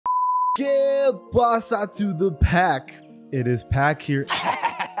Get pasa to the pack. It is Pack here.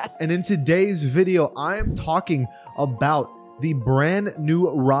 And in today's video, I am talking about the brand new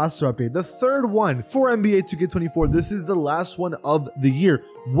roster update, the third one for NBA 2K24. This is the last one of the year.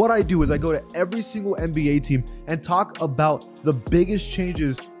 What I do is I go to every single NBA team and talk about the biggest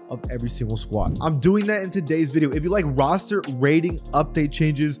changes of every single squad. I'm doing that in today's video. If you like roster rating update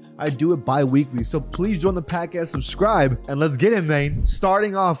changes, I do it bi-weekly. So please join the podcast, subscribe, and let's get it, man.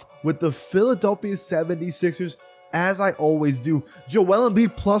 Starting off with the Philadelphia 76ers, as I always do, Joel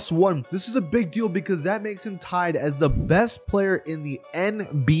Embiid +1. This is a big deal because that makes him tied as the best player in the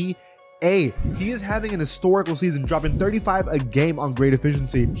NBA. He is having an historical season, dropping 35 a game on great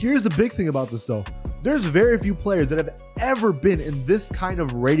efficiency. Here's the big thing about this though. There's very few players that have ever been in this kind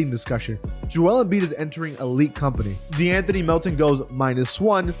of rating discussion. Joel Embiid is entering elite company. DeAnthony Melton goes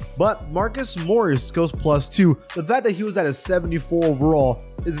 -1, but Marcus Morris goes +2. The fact that he was at a 74 overall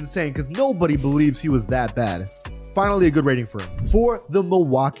is insane because nobody believes he was that bad. Finally, a good rating for him. For the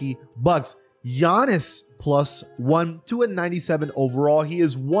Milwaukee Bucks, Giannis +1 to a 97 overall. He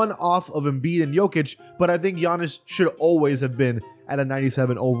is one off of Embiid and Jokic, but I think Giannis should always have been at a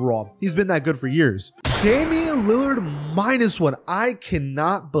 97 overall. He's been that good for years. Damian Lillard -1. I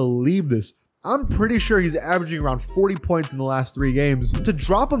cannot believe this. I'm pretty sure he's averaging around 40 points in the last 3 games. To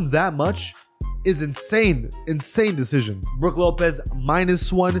drop him that much is insane. Insane decision. Brook Lopez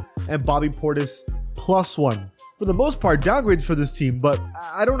 -1 and Bobby Portis +1. For the most part, downgrades for this team, but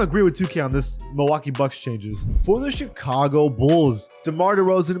I don't agree with 2K on this Milwaukee Bucks changes. For the Chicago Bulls, DeMar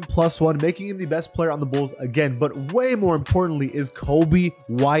DeRozan +1, making him the best player on the Bulls again, but way more importantly is Kobe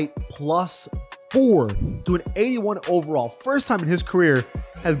White +4 to an 81 overall. First time in his career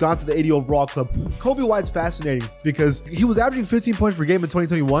has gone to the 80 overall club. Kobe White's fascinating because he was averaging 15 points per game in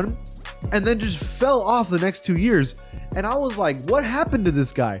 2021 and then just fell off the next 2 years. And I was like, what happened to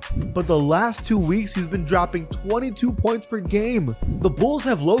this guy? But the last 2 weeks, he's been dropping 22 points per game. The Bulls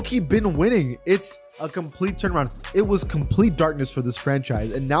have low-key been winning. It's a complete turnaround. It was complete darkness for this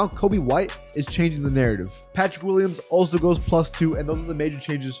franchise. And now Kobe White is changing the narrative. Patrick Williams also goes +2, and those are the major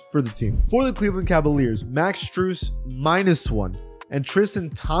changes for the team. For the Cleveland Cavaliers, Max Strus -1 and Tristan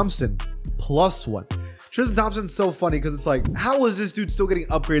Thompson +1. Tristan Thompson's so funny because it's like, how is this dude still getting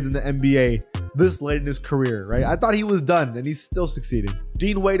upgrades in the NBA this late in his career, right? I thought he was done and he's still succeeding.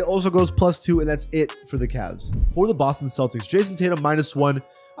 Dean Wade also goes +2, and that's it for the Cavs. For the Boston Celtics, Jason Tatum -1.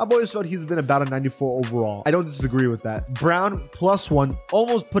 I've always felt he's been about a 94 overall. I don't disagree with that. Brown +1,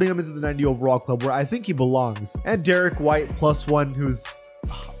 almost putting him into the 90 overall club where I think he belongs. And Derek White +1, who's,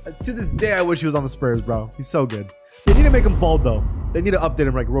 to this day, I wish he was on the Spurs, bro. He's so good. They need to make him bald though. They need to update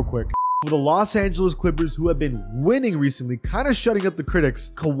him like real quick. For the Los Angeles Clippers, who have been winning recently, kind of shutting up the critics,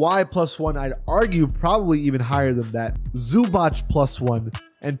 Kawhi +1, I'd argue probably even higher than that. Zubac +1,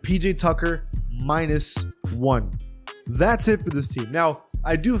 and PJ Tucker -1. That's it for this team. Now,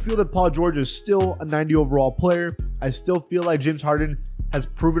 I do feel that Paul George is still a 90 overall player. I still feel like James Harden has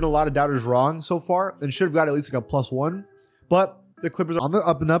proven a lot of doubters wrong so far and should have got at least like a +1, but the Clippers are on the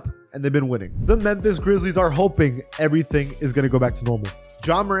up and up, and they've been winning. The Memphis Grizzlies are hoping everything is going to go back to normal.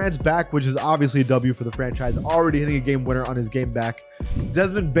 John Morant's back, which is obviously a W for the franchise, already hitting a game winner on his game back.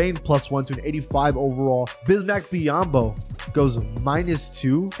 Desmond Bane +1 to an 85 overall. Bismack Biyombo goes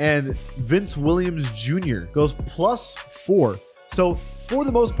 -2, and Vince Williams Jr. goes +4. So for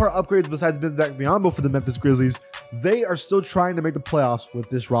the most part, upgrades besides Bismack Biyombo for the Memphis Grizzlies, they are still trying to make the playoffs with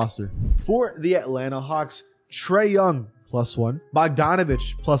this roster. For the Atlanta Hawks, Trae Young +1,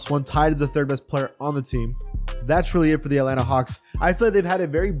 Bogdanovich +1, tied as the third best player on the team. That's really it for the Atlanta Hawks. I feel like they've had a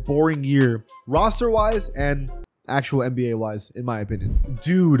very boring year, roster-wise and actual NBA-wise, in my opinion.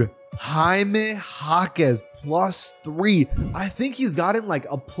 Dude, Jaime Jaquez +3. I think he's gotten like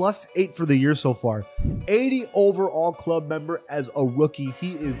a +8 for the year so far. 80 overall club member as a rookie.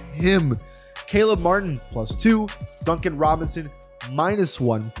 He is him. Caleb Martin +2, Duncan Robinson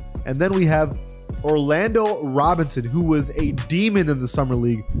 -1, and then we have Orlando Robinson, who was a demon in the summer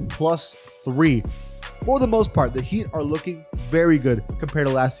league, +3. For the most part, the Heat are looking very good compared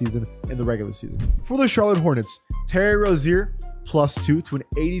to last season in the regular season. For the Charlotte Hornets, Terry Rozier +2 to an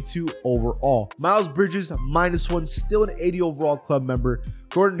 82 overall. Miles Bridges -1, still an 80 overall club member.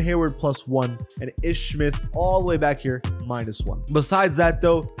 Gordon Hayward +1, and Ish Smith all the way back here -1. Besides that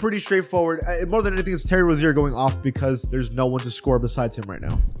though, pretty straightforward. More than anything, it's Terry Rozier going off because there's no one to score besides him right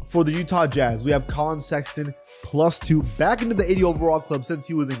now. For the Utah Jazz, we have Colin Sexton +2, back into the 80 overall club since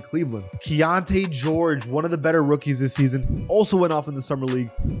he was in Cleveland. Keontae George, one of the better rookies this season, also went off in the summer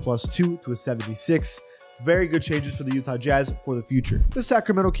league, +2 to a 76. Very good changes for the Utah Jazz for the future. The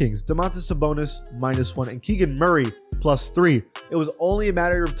Sacramento Kings, Domantas Sabonis -1, and Keegan Murray +3. It was only a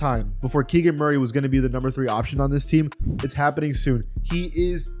matter of time before Keegan Murray was going to be the number 3 option on this team. It's happening soon. He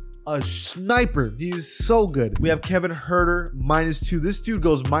is a sniper. He is so good. We have Kevin Huerter -2. This dude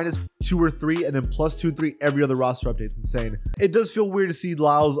goes -2 or 3 and then +2 and 3 every other roster update. It's insane. It does feel weird to see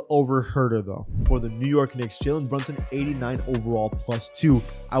Lyles over Huerter though. For the New York Knicks, Jalen Brunson 89 overall +2.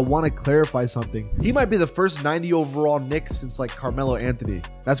 I want to clarify something. He might be the first 90 overall Knicks since like Carmelo Anthony.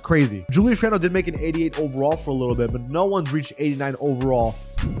 That's crazy. Julius Randle did make an 88 overall for a little bit, but no one's reached 89 overall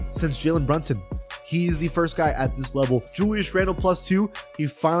since Jalen Brunson. He's the first guy at this level. Julius Randle +2. He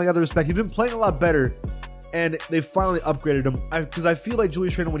finally got the respect. He's been playing a lot better, and they finally upgraded him. Because I feel like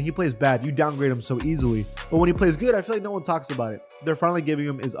Julius Randle, when he plays bad, you downgrade him so easily. But when he plays good, I feel like no one talks about it. They're finally giving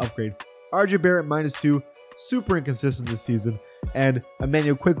him his upgrade. RJ Barrett -2. Super inconsistent this season. And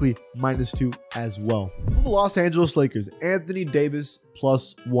Emmanuel Quickly -2 as well. For the Los Angeles Lakers, Anthony Davis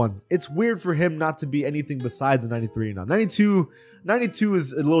 +1. It's weird for him not to be anything besides a 93 now. 92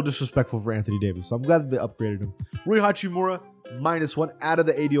 is a little disrespectful for Anthony Davis, so I'm glad that they upgraded him. Rui Hachimura -1 out of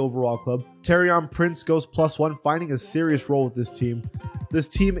the 80 overall club. Taurean Prince goes +1, finding a serious role with this team. This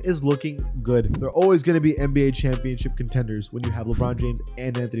team is looking good. They're always going to be NBA championship contenders when you have LeBron James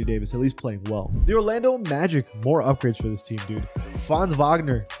and Anthony Davis at least playing well. The Orlando Magic, more upgrades for this team, dude. Franz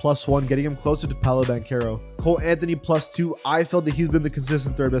Wagner +1, getting him closer to Paolo Banchero. Cole Anthony +2. I felt that he's been the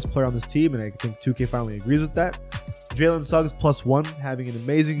consistent third best player on this team, and I think 2K finally agrees with that. Jalen Suggs +1, having an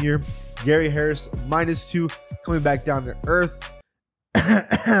amazing year. Gary Harris -2, coming back down to earth.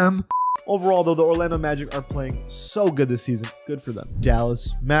 Overall, though, the Orlando Magic are playing so good this season. Good for them.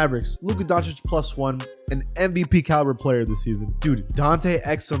 Dallas Mavericks. Luka Doncic +1, an MVP caliber player this season. Dude, Dante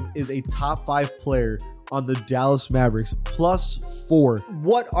Exum is a top 5 player on the Dallas Mavericks, +4.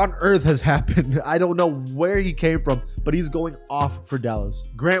 What on earth has happened? I don't know where he came from, but he's going off for Dallas.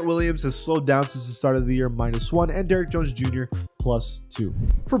 Grant Williams has slowed down since the start of the year, -1, and Derrick Jones Jr. +2.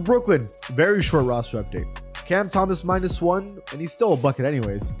 For Brooklyn, very short roster update. Cam Thomas -1, and he's still a bucket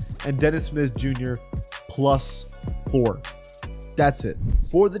anyways. And Dennis Smith Jr. +4. That's it.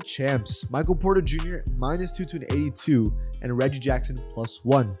 For the champs, Michael Porter Jr. -2 to an 82, and Reggie Jackson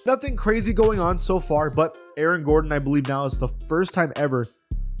 +1. Nothing crazy going on so far, but Aaron Gordon, I believe now is the first time ever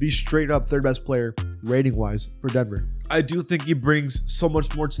the straight up third best player rating wise for Denver. I do think he brings so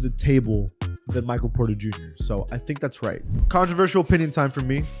much more to the table than Michael Porter Jr. So I think that's right. Controversial opinion time for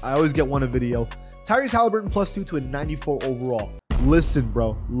me. I always get one a video. Tyrese Halliburton +2 to a 94 overall. Listen,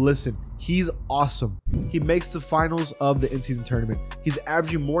 bro, listen. He's awesome. He makes the finals of the in-season tournament. He's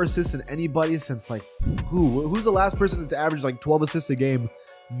averaging more assists than anybody since like who's the last person that's averaged like 12 assists a game?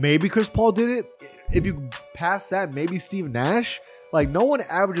 Maybe Chris Paul did it. If you pass that, maybe Steve Nash. Like no one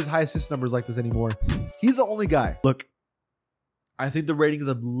averages high assist numbers like this anymore. He's the only guy. Look, I think the rating is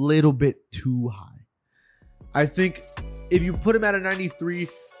a little bit too high. I think if you put him at a 93,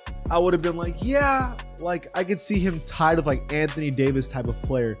 I would have been like, yeah, like I could see him tied with like Anthony Davis type of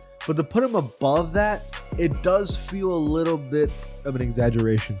player. But to put him above that, it does feel a little bit of an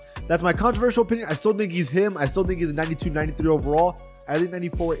exaggeration. That's my controversial opinion. I still think he's him. I still think he's a 92, 93 overall. I think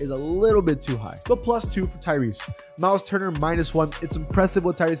 94 is a little bit too high, but +2 for Tyrese. Miles Turner -1. It's impressive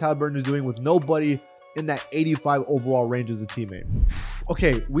what Tyrese Halliburton is doing with nobody in that 85 overall range as a teammate.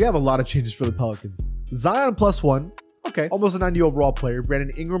 Okay, we have a lot of changes for the Pelicans. Zion +1. Okay, almost a 90 overall player.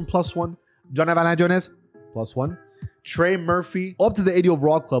 Brandon Ingram +1. Jonathan Jones +1. Trey Murphy up to the 80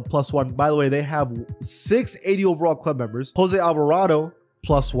 overall club +1. By the way, they have 6 80 overall club members. Jose Alvarado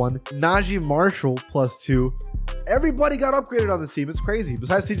 +1. Najee Marshall +2. Everybody got upgraded on this team. It's crazy.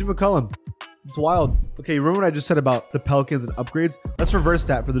 Besides CJ McCollum. It's wild. Okay, remember what I just said about the Pelicans and upgrades? Let's reverse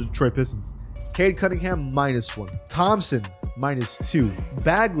that for the Detroit Pistons. Cade Cunningham -1. Thompson -2.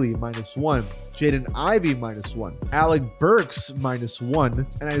 Bagley -1. Jaden Ivey -1. Alec Burks -1.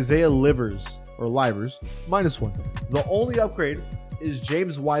 And Isaiah Livers -1. The only upgrade is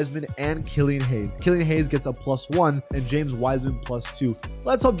James Wiseman and Killian Hayes. Killian Hayes gets a +1 and James Wiseman +2.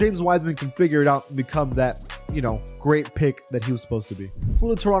 Let's hope James Wiseman can figure it out and become that, you know, great pick that he was supposed to be. For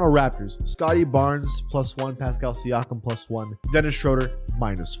the Toronto Raptors, Scotty Barnes +1, Pascal Siakam +1, Dennis Schroeder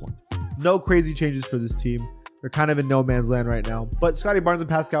 -1. No crazy changes for this team. They're kind of in no man's land right now, but Scotty Barnes and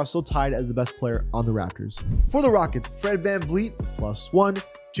Pascal still tied as the best player on the Raptors. For the Rockets, Fred VanVleet +1,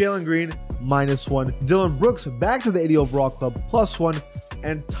 Jalen Green -1, Dylan Brooks back to the 80 overall club +1,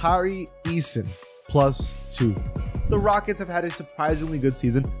 and Tari Eason +2. The Rockets have had a surprisingly good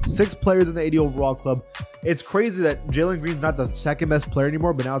season. 6 players in the 80 overall club. It's crazy that Jalen Green's not the second best player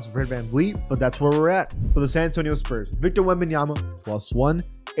anymore, but now it's Fred VanVleet, but that's where we're at. For the San Antonio Spurs, Victor Wembanyama +1,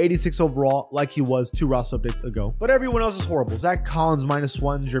 86 overall like he was 2 roster updates ago. But everyone else is horrible. Zach Collins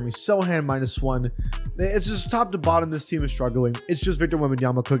 -1, Jeremy Sohan -1. It's just top to bottom, this team is struggling. It's just Victor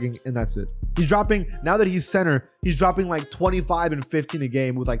Wembanyama cooking, and that's it. He's dropping, now that he's center, he's dropping like 25 and 15 a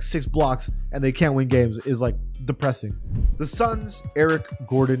game with like 6 blocks, and they can't win games. Is like depressing. The Suns, Eric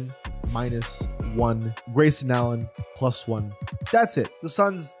Gordon -1, Grayson Allen +1. That's it. The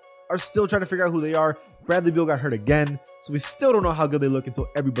Suns are still trying to figure out who they are. Bradley Beal got hurt again, so we still don't know how good they look until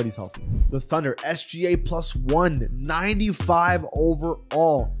everybody's healthy. The Thunder, SGA +1, 95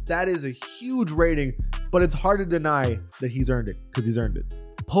 overall. That is a huge rating, but it's hard to deny that he's earned it, because he's earned it.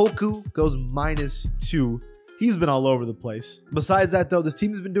 Poku goes -2. He's been all over the place. Besides that though, this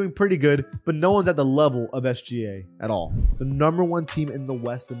team has been doing pretty good, but no one's at the level of SGA at all. The #1 team in the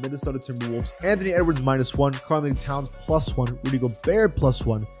West, the Minnesota Timberwolves, Anthony Edwards -1, Karl-Anthony Towns +1, Rudy Gobert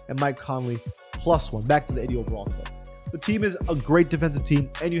 +1, and Mike Conley +1. Back to the 80 overall club. The team is a great defensive team,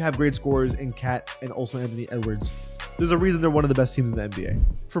 and you have great scorers in Cat and also Anthony Edwards. There's a reason they're one of the best teams in the NBA.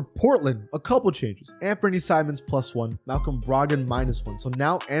 For Portland, a couple changes. Anthony Simons +1, Malcolm Brogdon -1. So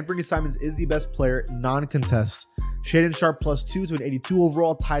now Anthony Simons is the best player, non-contest. Shaedon Sharpe +2 to an 82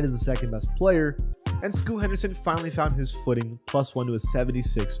 overall, tied as the second best player. And Scoot Henderson finally found his footing, +1 to a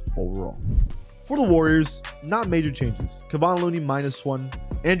 76 overall. For the Warriors, not major changes. Kevon Looney -1,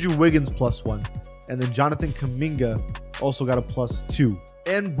 Andrew Wiggins +1, and then Jonathan Kuminga also got a +2.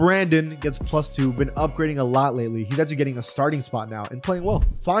 And Brandon gets +2, been upgrading a lot lately. He's actually getting a starting spot now and playing well.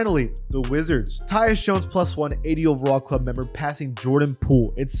 Finally, the Wizards. Tyus Jones +1, 80 overall club member, passing Jordan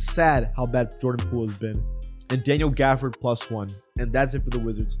Poole. It's sad how bad Jordan Poole has been. And Daniel Gafford +1. And that's it for the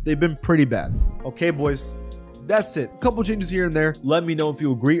Wizards. They've been pretty bad. Okay, boys. That's it. A couple changes here and there. Let me know if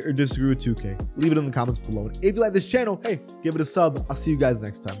you agree or disagree with 2K. Leave it in the comments below. And if you like this channel, hey, give it a sub. I'll see you guys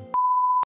next time.